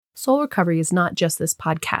Soul Recovery is not just this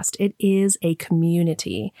podcast. It is a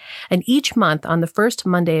community. And each month on the first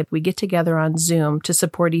Monday, we get together on Zoom to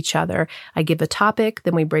support each other. I give a topic,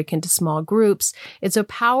 then we break into small groups. It's a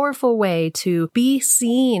powerful way to be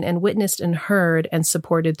seen and witnessed and heard and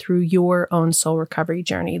supported through your own soul recovery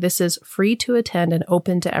journey. This is free to attend and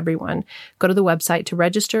open to everyone. Go to the website to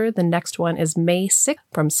register. The next one is May 6th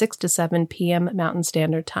from 6 to 7 p.m. Mountain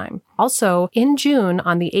Standard Time. Also, in June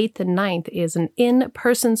on the 8th and 9th is an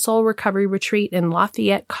in-person soul recovery retreat in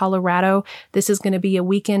Lafayette, Colorado. This is going to be a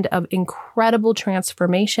weekend of incredible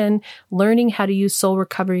transformation, learning how to use soul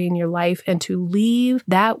recovery in your life and to leave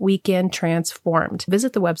that weekend transformed.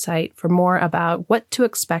 Visit the website for more about what to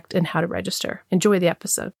expect and how to register. Enjoy the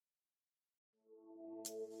episode.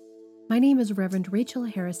 My name is Reverend Rachel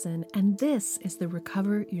Harrison, and this is the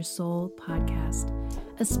Recover Your Soul podcast,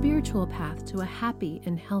 a spiritual path to a happy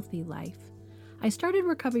and healthy life. I started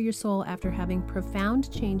Recover Your Soul after having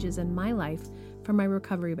profound changes in my life from my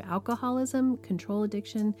recovery of alcoholism, control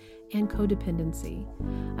addiction, and codependency.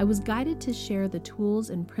 I was guided to share the tools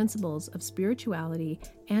and principles of spirituality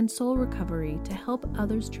and soul recovery to help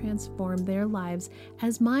others transform their lives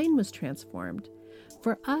as mine was transformed.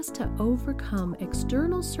 For us to overcome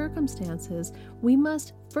external circumstances, we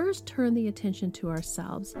must first turn the attention to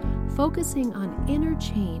ourselves, focusing on inner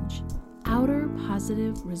change. Outer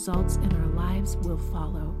positive results in our lives will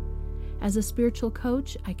follow. As a spiritual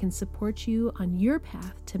coach, I can support you on your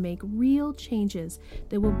path to make real changes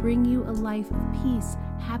that will bring you a life of peace,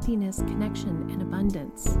 happiness, connection, and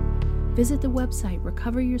abundance. Visit the website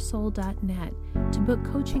recoveryoursoul.net to book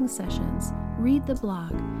coaching sessions, read the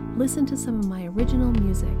blog, listen to some of my original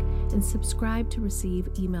music, and subscribe to receive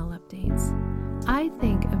email updates. I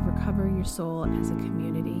think of Recover Your Soul as a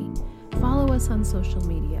community. Follow us on social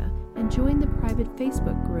media and join the private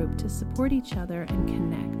Facebook group to support each other and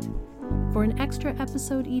connect. For an extra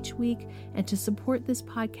episode each week and to support this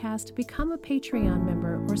podcast, become a Patreon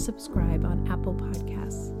member or subscribe on Apple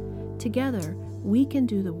Podcasts. Together, we can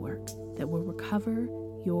do the work that will recover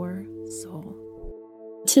your soul.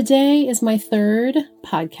 Today is my third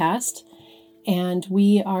podcast, and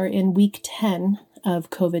we are in week 10 of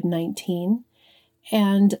COVID-19.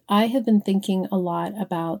 And I have been thinking a lot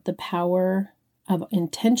about the power of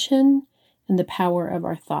intention and the power of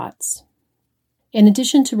our thoughts. In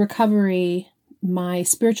addition to recovery, my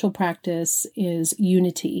spiritual practice is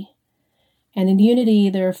unity. And in unity,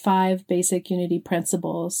 there are 5 basic unity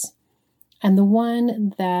principles. And the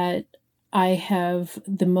one that I have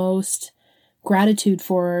the most gratitude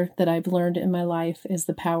for that I've learned in my life is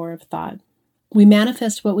the power of thought. We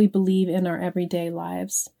manifest what we believe in our everyday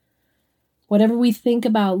lives. Whatever we think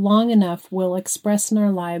about long enough will express in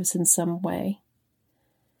our lives in some way.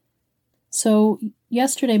 So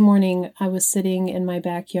yesterday morning, I was sitting in my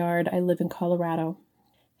backyard. I live in Colorado,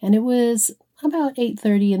 and it was about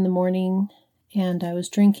 8:30 in the morning, and I was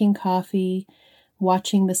drinking coffee,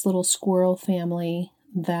 watching this little squirrel family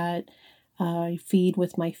that I feed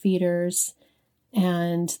with my feeders,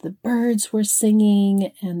 and the birds were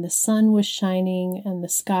singing, and the sun was shining, and the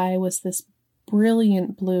sky was this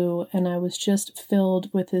brilliant blue, and I was just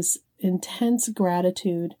filled with this intense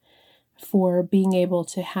gratitude for being able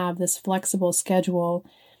to have this flexible schedule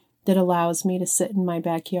that allows me to sit in my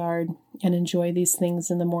backyard and enjoy these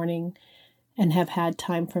things in the morning and have had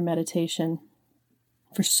time for meditation.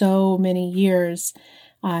 For so many years,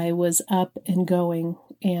 I was up and going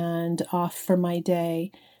and off for my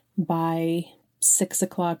day by 6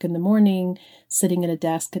 o'clock in the morning, sitting at a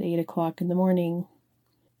desk at 8 o'clock in the morning.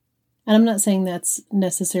 And I'm not saying that's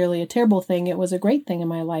necessarily a terrible thing. It was a great thing in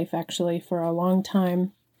my life, actually, for a long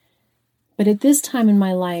time. But at this time in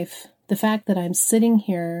my life, the fact that I'm sitting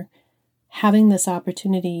here having this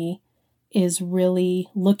opportunity is really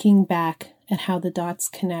looking back at how the dots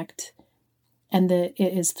connect, and that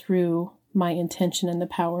it is through my intention and the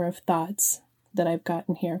power of thoughts that I've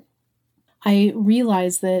gotten here. I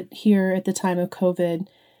realize that here at the time of COVID,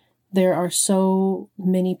 there are so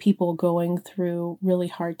many people going through really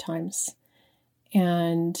hard times,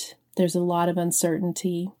 and there's a lot of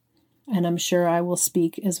uncertainty, and I'm sure I will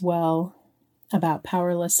speak as well about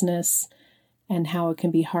powerlessness and how it can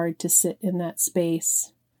be hard to sit in that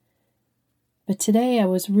space. But today I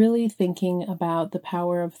was really thinking about the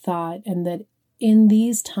power of thought, and that in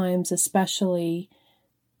these times especially,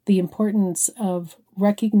 the importance of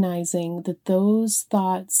recognizing that those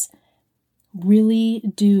thoughts really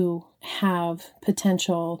do have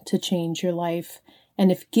potential to change your life. And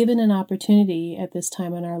if given an opportunity at this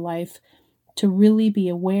time in our life to really be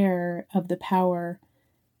aware of the power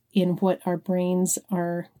in what our brains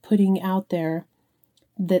are putting out there,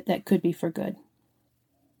 that could be for good.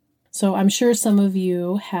 So I'm sure some of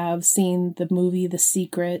you have seen the movie The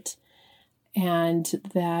Secret, and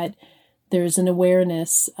that there's an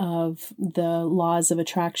awareness of the laws of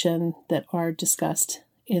attraction that are discussed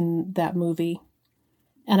in that movie.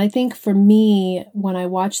 And I think for me, when I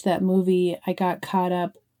watched that movie, I got caught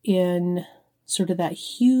up in sort of that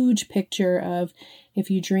huge picture of if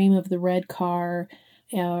you dream of the red car,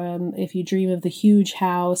 if you dream of the huge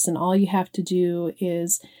house, and all you have to do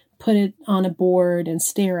is put it on a board and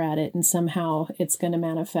stare at it, and somehow it's going to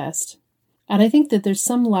manifest. And I think that there's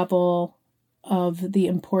some level of the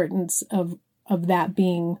importance of that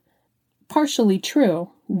being partially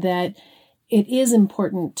true, that it is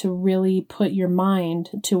important to really put your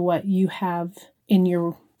mind to what you have in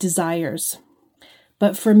your desires.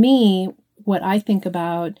 But for me, what I think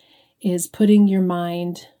about is putting your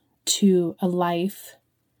mind to a life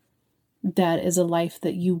that is a life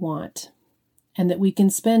that you want. And that we can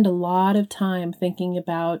spend a lot of time thinking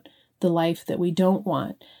about the life that we don't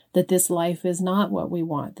want, that this life is not what we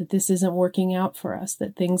want, that this isn't working out for us,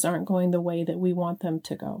 that things aren't going the way that we want them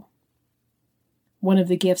to go. One of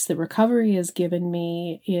the gifts that recovery has given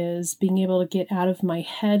me is being able to get out of my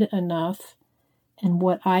head enough and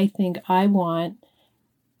what I think I want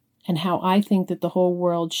and how I think that the whole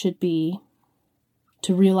world should be,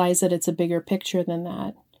 to realize that it's a bigger picture than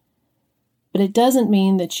that. But it doesn't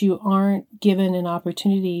mean that you aren't given an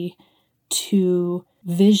opportunity to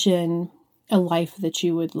vision a life that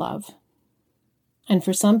you would love. And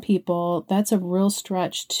for some people, that's a real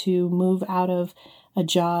stretch to move out of a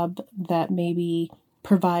job that maybe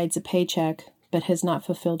provides a paycheck but has not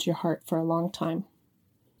fulfilled your heart for a long time.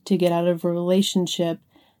 To get out of a relationship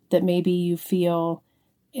that maybe you feel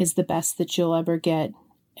is the best that you'll ever get,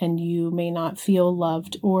 and you may not feel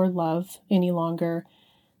loved or love any longer,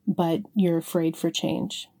 but you're afraid for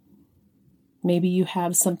change. Maybe you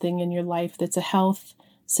have something in your life that's a health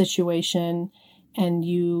situation and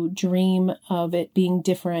you dream of it being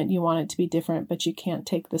different. You want it to be different, but you can't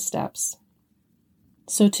take the steps.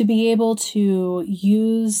 So to be able to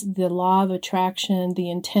use the law of attraction, the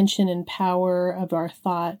intention and power of our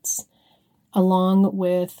thoughts, along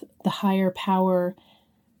with the higher power,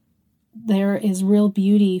 there is real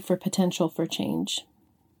beauty for potential for change.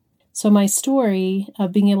 So my story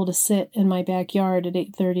of being able to sit in my backyard at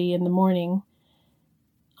 8:30 in the morning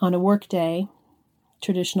on a work day,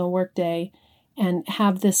 traditional work day, and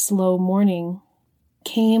have this slow morning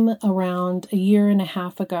came around a year and a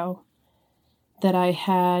half ago, that I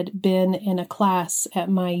had been in a class at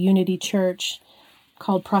my Unity Church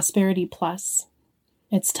called Prosperity Plus.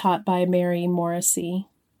 It's taught by Mary Morrissey,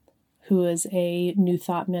 who is a New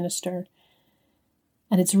Thought minister.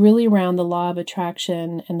 And it's really around the law of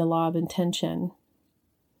attraction and the law of intention.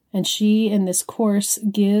 And she, in this course,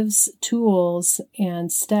 gives tools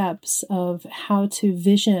and steps of how to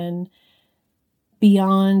vision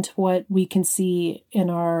beyond what we can see in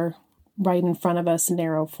our right in front of us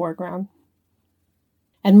narrow foreground.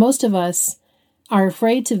 And most of us are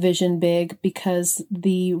afraid to vision big because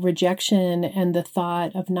the rejection and the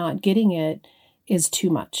thought of not getting it is too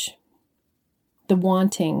much. The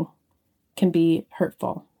wanting can be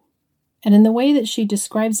hurtful. And in the way that she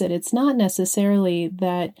describes it, it's not necessarily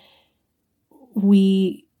that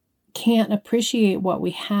we can't appreciate what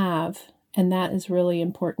we have, and that is really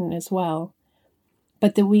important as well,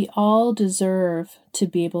 but that we all deserve to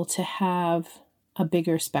be able to have a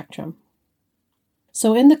bigger spectrum.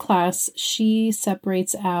 So in the class, she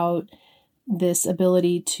separates out this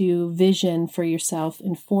ability to vision for yourself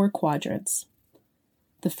in 4 quadrants.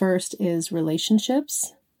 The first is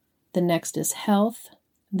relationships. The next is health,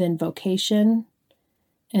 then vocation,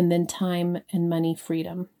 and then time and money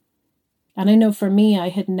freedom. And I know for me, I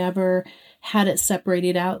had never had it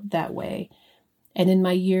separated out that way. And in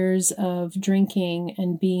my years of drinking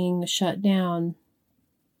and being shut down,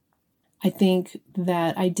 I think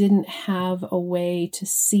that I didn't have a way to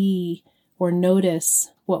see or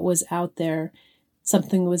notice what was out there.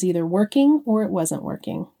 Something was either working or it wasn't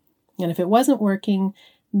working. And if it wasn't working,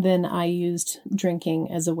 then I used drinking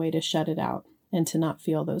as a way to shut it out and to not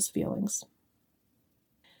feel those feelings.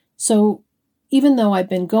 So even though I've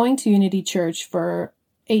been going to Unity Church for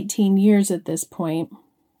 18 years at this point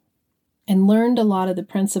and learned a lot of the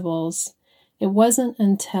principles, it wasn't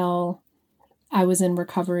until I was in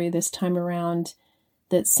recovery this time around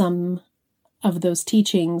that some of those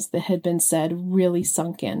teachings that had been said really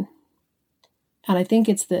sunk in. And I think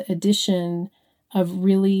it's the addition of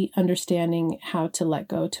really understanding how to let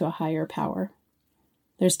go to a higher power.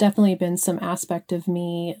 There's definitely been some aspect of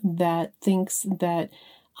me that thinks that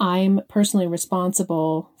I'm personally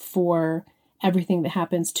responsible for everything that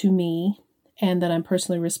happens to me, and that I'm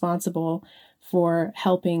personally responsible for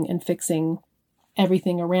helping and fixing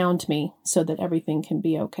everything around me so that everything can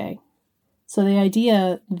be okay. So the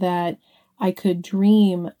idea that I could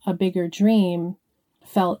dream a bigger dream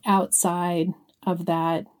felt outside of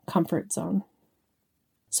that comfort zone.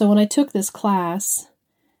 So when I took this class,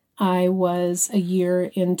 I was a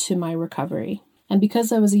year into my recovery. And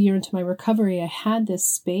because I was a year into my recovery, I had this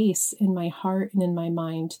space in my heart and in my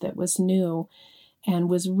mind that was new and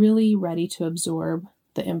was really ready to absorb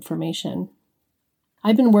the information.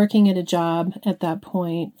 I've been working at a job at that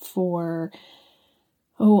point for,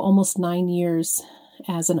 almost 9 years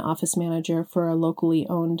as an office manager for a locally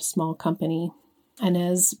owned small company. And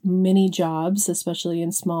as many jobs, especially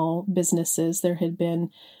in small businesses, there had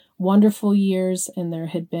been wonderful years and there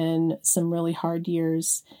had been some really hard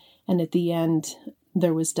years. And at the end,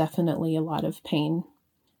 there was definitely a lot of pain.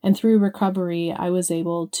 And through recovery, I was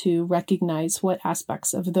able to recognize what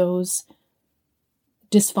aspects of those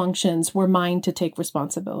dysfunctions were mine to take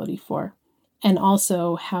responsibility for, and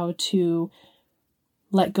also how to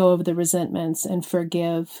let go of the resentments and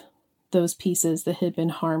forgive those pieces that had been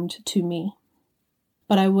harmed to me.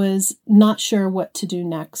 But I was not sure what to do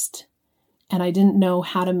next, and I didn't know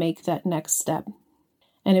how to make that next step.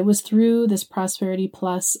 And it was through this Prosperity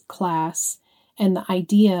Plus class and the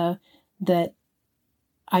idea that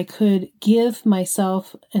I could give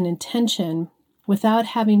myself an intention without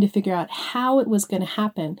having to figure out how it was going to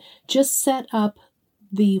happen. Just set up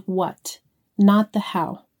the what, not the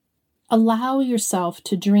how. Allow yourself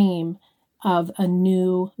to dream of a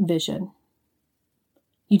new vision.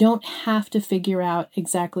 You don't have to figure out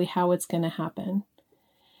exactly how it's going to happen.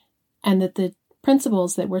 And that the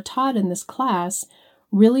principles that were taught in this class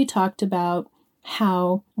really talked about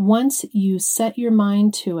how once you set your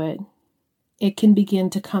mind to it, it can begin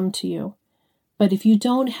to come to you. But if you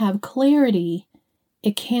don't have clarity,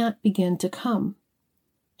 it can't begin to come.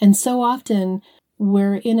 And so often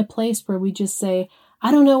we're in a place where we just say,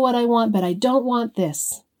 I don't know what I want, but I don't want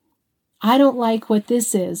this. I don't like what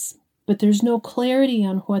this is, but there's no clarity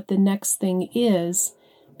on what the next thing is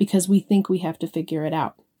because we think we have to figure it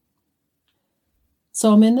out.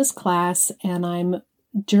 So I'm in this class and I'm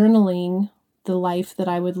journaling the life that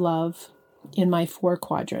I would love in my 4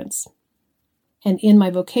 quadrants. And in my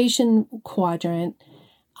vocation quadrant,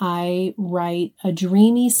 I write a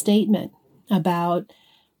dreamy statement about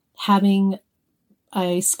having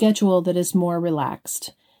a schedule that is more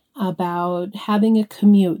relaxed, about having a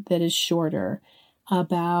commute that is shorter,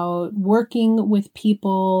 about working with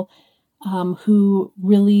people who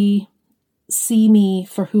really see me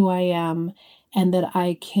for who I am and that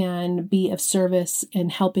I can be of service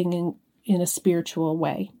and helping in a spiritual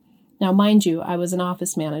way. Now, mind you, I was an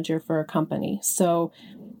office manager for a company, so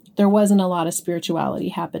there wasn't a lot of spirituality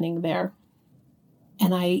happening there.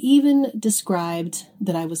 And I even described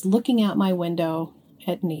that I was looking out my window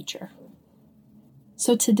at nature.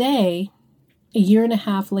 So today, a year and a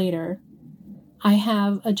half later, I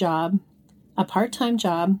have a job, a part-time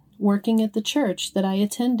job, working at the church that I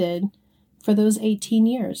attended for those 18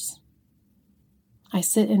 years. I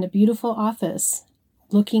sit in a beautiful office,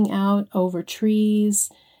 looking out over trees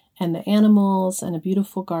and the animals and a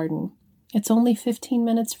beautiful garden. It's only 15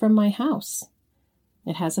 minutes from my house.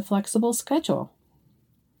 It has a flexible schedule.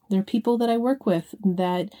 There are people that I work with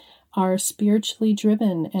that are spiritually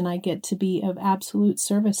driven, and I get to be of absolute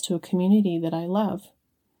service to a community that I love.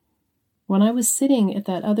 When I was sitting at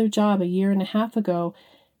that other job a year and a half ago,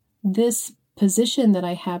 this position that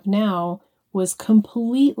I have now was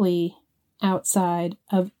completely outside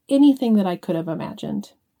of anything that I could have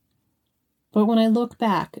imagined. But when I look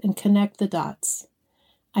back and connect the dots,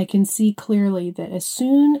 I can see clearly that as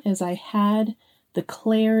soon as I had the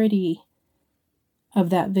clarity of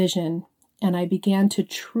that vision and I began to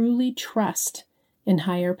truly trust in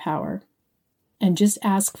higher power and just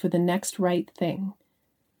ask for the next right thing,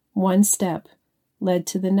 one step led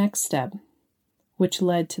to the next step, which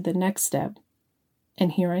led to the next step,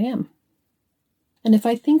 and here I am. And if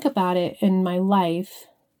I think about it in my life,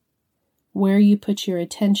 where you put your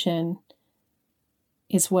attention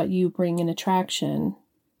is what you bring in attraction.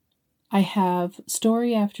 I have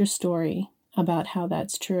story after story about how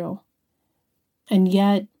that's true. And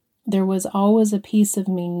yet, there was always a piece of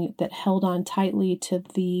me that held on tightly to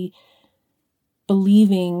the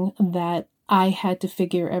believing that I had to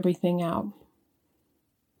figure everything out.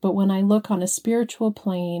 But when I look on a spiritual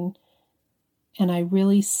plane and I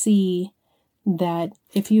really see that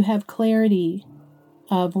if you have clarity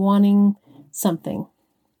of wanting something,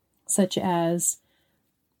 such as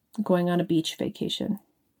going on a beach vacation,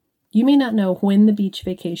 you may not know when the beach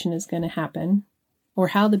vacation is going to happen or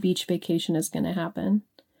how the beach vacation is going to happen.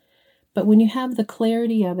 But when you have the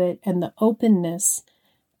clarity of it and the openness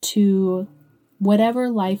to whatever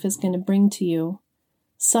life is going to bring to you,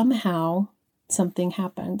 somehow something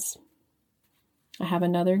happens. I have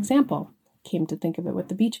another example. Came to think of it with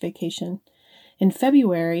the beach vacation. In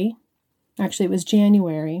February, actually it was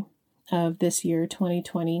January of this year,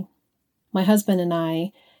 2020, my husband and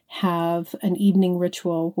I have an evening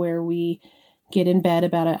ritual where we get in bed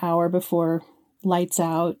about an hour before lights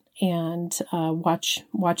out and watch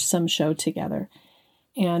some show together.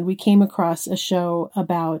 And we came across a show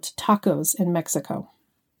about tacos in Mexico.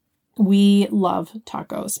 We love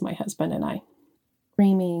tacos, my husband and I.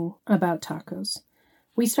 Dreaming about tacos.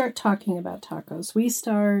 We start talking about tacos. We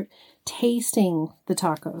start tasting the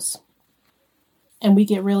tacos. And we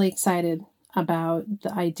get really excited about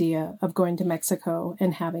the idea of going to Mexico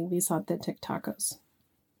and having these authentic tacos.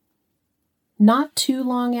 Not too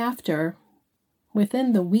long after,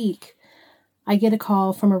 within the week, I get a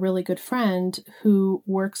call from a really good friend who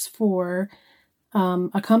works for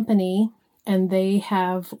a company, and they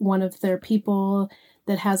have one of their people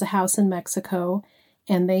that has a house in Mexico,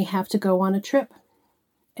 and they have to go on a trip.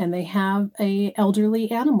 And they have an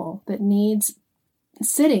elderly animal that needs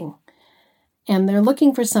sitting. And they're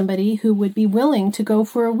looking for somebody who would be willing to go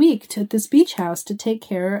for a week to this beach house to take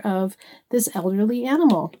care of this elderly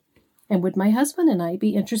animal. And would my husband and I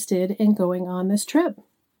be interested in going on this trip?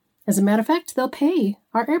 As a matter of fact, they'll pay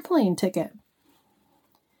our airplane ticket.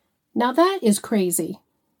 Now that is crazy.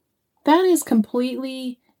 That is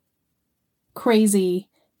completely crazy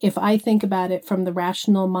if I think about it from the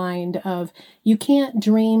rational mind of you can't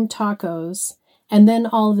dream tacos and then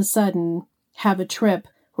all of a sudden have a trip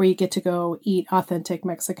where you get to go eat authentic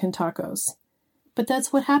Mexican tacos. But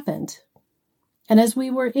that's what happened. And as we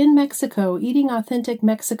were in Mexico eating authentic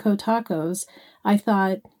Mexico tacos, I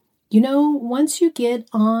thought, once you get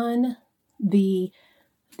on the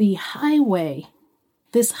highway,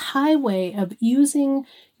 this highway of using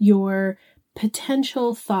your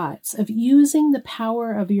potential thoughts, of using the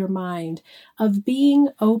power of your mind, of being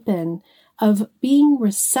open, of being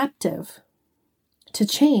receptive to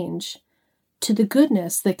change, to the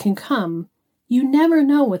goodness that can come, you never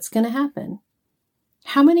know what's going to happen.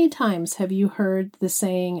 How many times have you heard the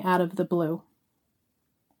saying out of the blue?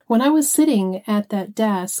 When I was sitting at that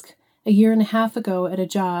desk a year and a half ago at a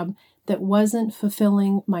job that wasn't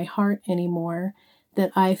fulfilling my heart anymore,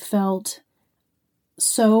 that I felt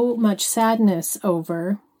so much sadness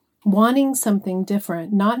over, wanting something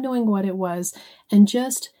different, not knowing what it was, and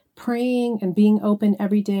just praying and being open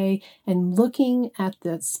every day and looking at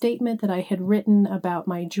the statement that I had written about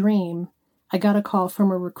my dream, I got a call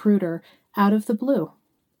from a recruiter out of the blue.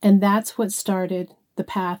 And that's what started the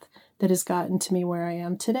path that has gotten to me where I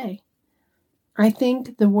am today. I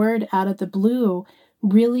think the word out of the blue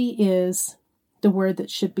really is the word that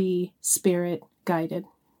should be spirit guided.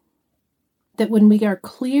 That when we are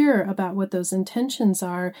clear about what those intentions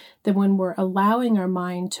are, that when we're allowing our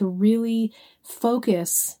mind to really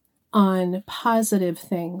focus on positive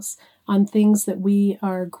things, on things that we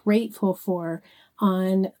are grateful for,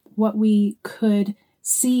 on what we could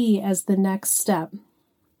see as the next step,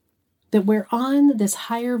 that we're on this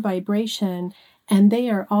higher vibration and they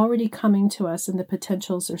are already coming to us and the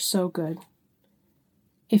potentials are so good.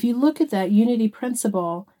 If you look at that unity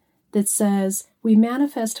principle that says we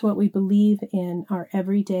manifest what we believe in our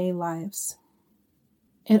everyday lives,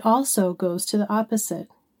 it also goes to the opposite.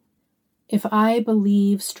 If I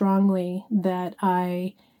believe strongly that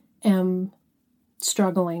I am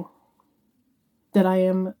struggling, that I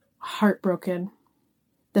am heartbroken,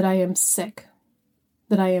 that I am sick,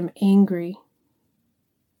 that I am angry,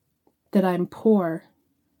 that I'm poor,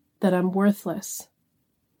 that I'm worthless,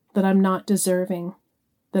 that I'm not deserving,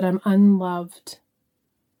 that I'm unloved,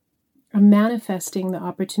 I'm manifesting the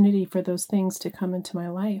opportunity for those things to come into my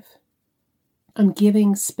life. I'm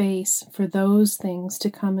giving space for those things to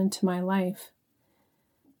come into my life.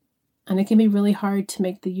 And it can be really hard to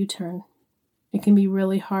make the U-turn. It can be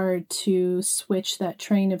really hard to switch that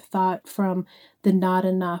train of thought from the not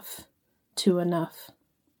enough to enough.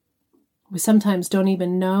 We sometimes don't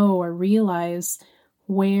even know or realize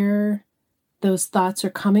where those thoughts are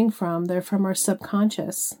coming from. They're from our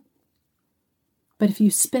subconscious. But if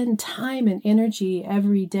you spend time and energy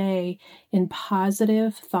every day in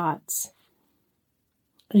positive thoughts,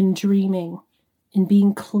 in dreaming, in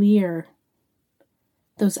being clear,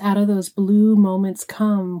 out of those blue moments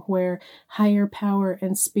come where higher power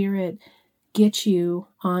and spirit get you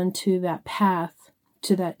onto that path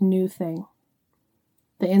to that new thing.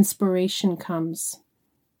 The inspiration comes.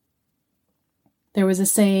 There was a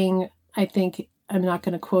saying, I think, I'm not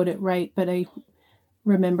going to quote it right, but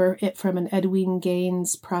remember it from an Edwin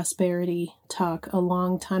Gaines prosperity talk a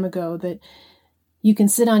long time ago, that you can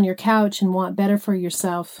sit on your couch and want better for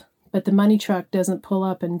yourself, but the money truck doesn't pull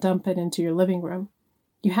up and dump it into your living room.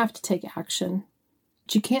 You have to take action.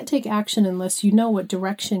 But you can't take action unless you know what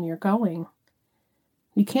direction you're going.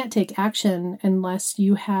 You can't take action unless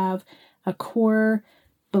you have a core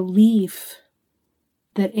belief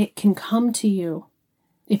that it can come to you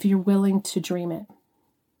if you're willing to dream it.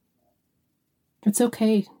 It's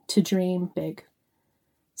okay to dream big.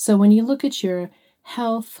 So when you look at your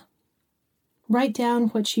health, write down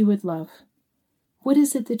what you would love. What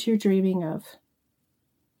is it that you're dreaming of?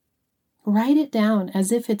 Write it down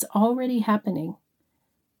as if it's already happening.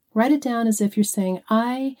 Write it down as if you're saying,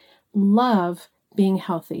 I love being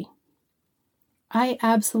healthy. I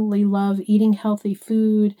absolutely love eating healthy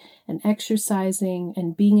food and exercising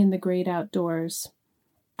and being in the great outdoors.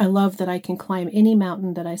 I love that I can climb any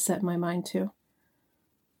mountain that I set my mind to.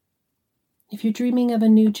 If you're dreaming of a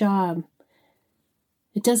new job,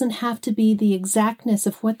 it doesn't have to be the exactness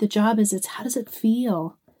of what the job is. It's how does it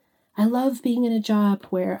feel? I love being in a job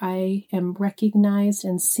where I am recognized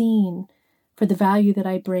and seen for the value that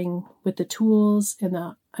I bring with the tools and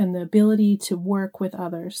the ability to work with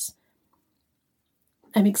others.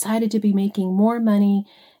 I'm excited to be making more money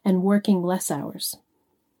and working less hours.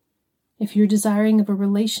 If you're desiring of a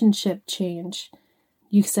relationship change,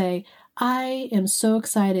 you say, I am so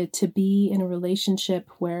excited to be in a relationship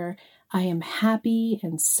where I am happy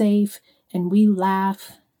and safe and we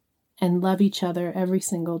laugh and love each other every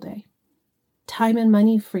single day. Time and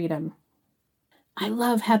money freedom. I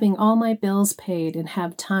love having all my bills paid and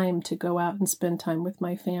have time to go out and spend time with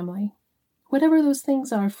my family. Whatever those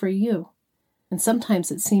things are for you. And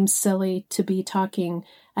sometimes it seems silly to be talking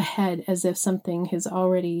ahead as if something has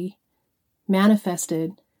already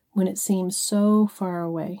manifested when it seems so far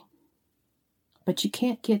away. But you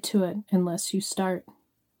can't get to it unless you start.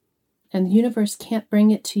 And the universe can't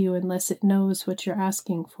bring it to you unless it knows what you're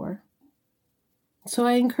asking for. So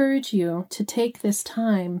I encourage you to take this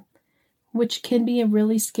time, which can be a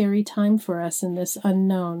really scary time for us in this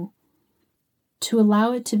unknown, to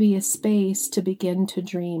allow it to be a space to begin to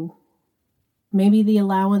dream. Maybe the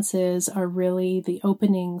allowances are really the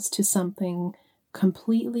openings to something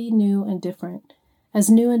completely new and different as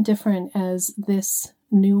this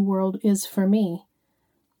new world is for me.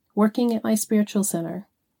 Working at my spiritual center,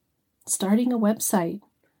 starting a website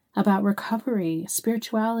about recovery,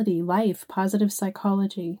 spirituality, life, positive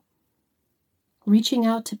psychology, reaching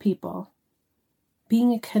out to people,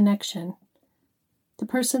 being a connection. The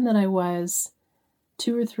person that I was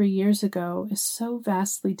 2 or 3 years ago is so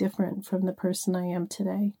vastly different from the person I am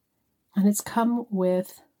today. And it's come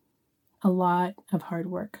with a lot of hard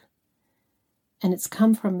work. And it's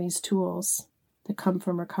come from these tools that come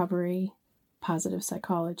from recovery, positive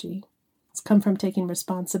psychology. It's come from taking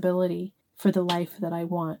responsibility for the life that I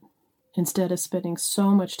want, instead of spending so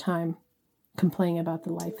much time complaining about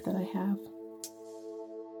the life that I have.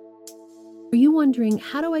 Are you wondering,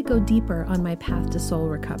 how do I go deeper on my path to soul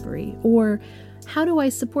recovery? Or how do I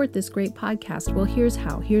support this great podcast? Well, here's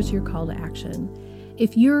how. Here's your call to action.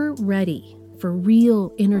 If you're ready for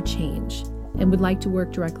real inner change and would like to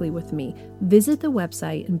work directly with me, visit the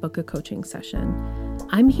website and book a coaching session.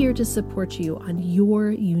 I'm here to support you on your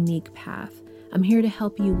unique path. I'm here to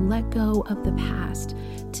help you let go of the past,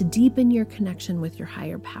 to deepen your connection with your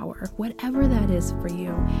higher power, whatever that is for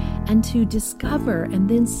you, and to discover and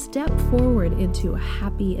then step forward into a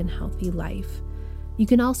happy and healthy life. You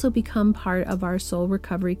can also become part of our soul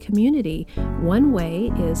recovery community. One way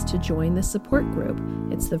is to join the support group.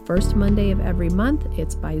 It's the first Monday of every month.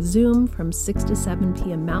 It's by Zoom from 6 to 7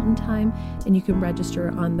 p.m. Mountain Time, and you can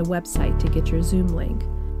register on the website to get your Zoom link.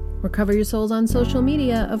 Recover Your Souls on social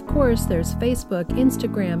media. Of course, there's Facebook,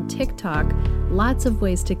 Instagram, TikTok, lots of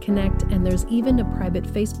ways to connect, and there's even a private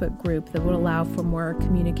Facebook group that will allow for more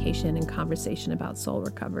communication and conversation about soul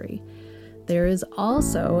recovery. There is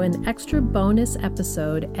also an extra bonus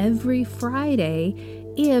episode every Friday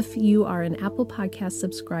if you are an Apple Podcast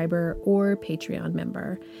subscriber or Patreon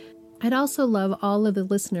member. I'd also love all of the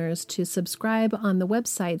listeners to subscribe on the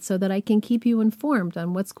website so that I can keep you informed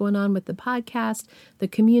on what's going on with the podcast, the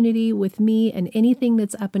community, with me, and anything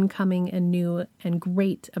that's up and coming and new and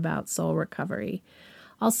great about soul recovery.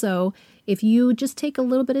 Also, if you just take a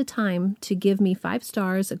little bit of time to give me 5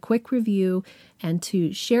 stars, a quick review, and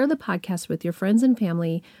to share the podcast with your friends and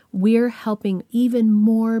family, we're helping even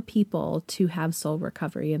more people to have soul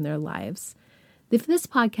recovery in their lives. If this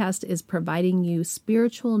podcast is providing you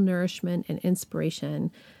spiritual nourishment and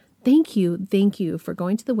inspiration, thank you for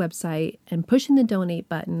going to the website and pushing the donate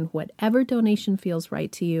button, whatever donation feels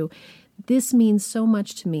right to you. This means so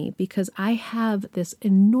much to me because I have this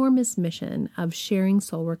enormous mission of sharing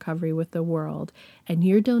soul recovery with the world, and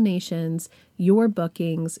your donations, your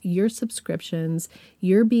bookings, your subscriptions,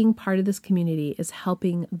 your being part of this community is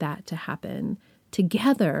helping that to happen.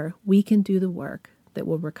 Together, we can do the work that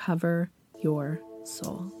will recover your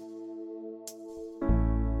soul.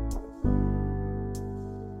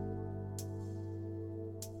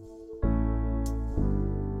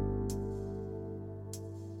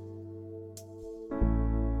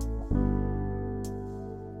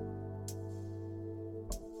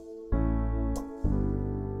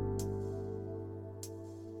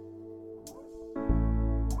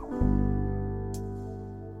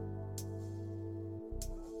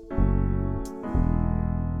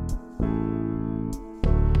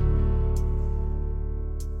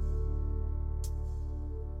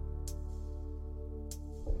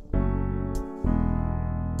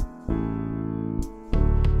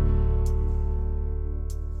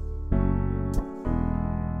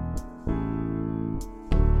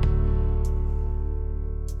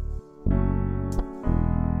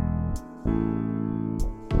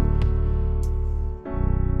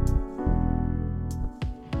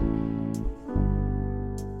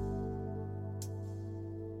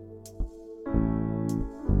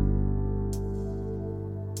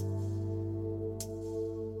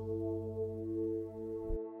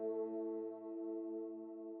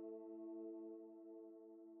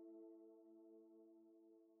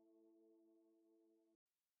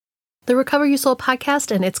 The Recover Your Soul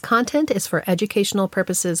podcast and its content is for educational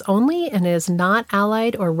purposes only and is not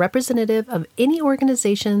allied or representative of any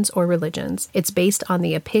organizations or religions. It's based on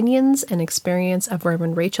the opinions and experience of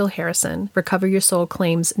Reverend Rachel Harrison. Recover Your Soul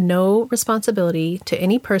claims no responsibility to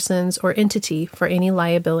any persons or entity for any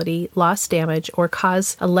liability, loss, damage, or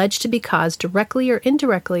cause alleged to be caused directly or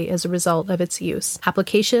indirectly as a result of its use.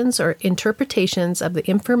 Applications or interpretations of the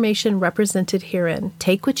information represented herein.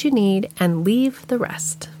 Take what you need and leave the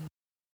rest.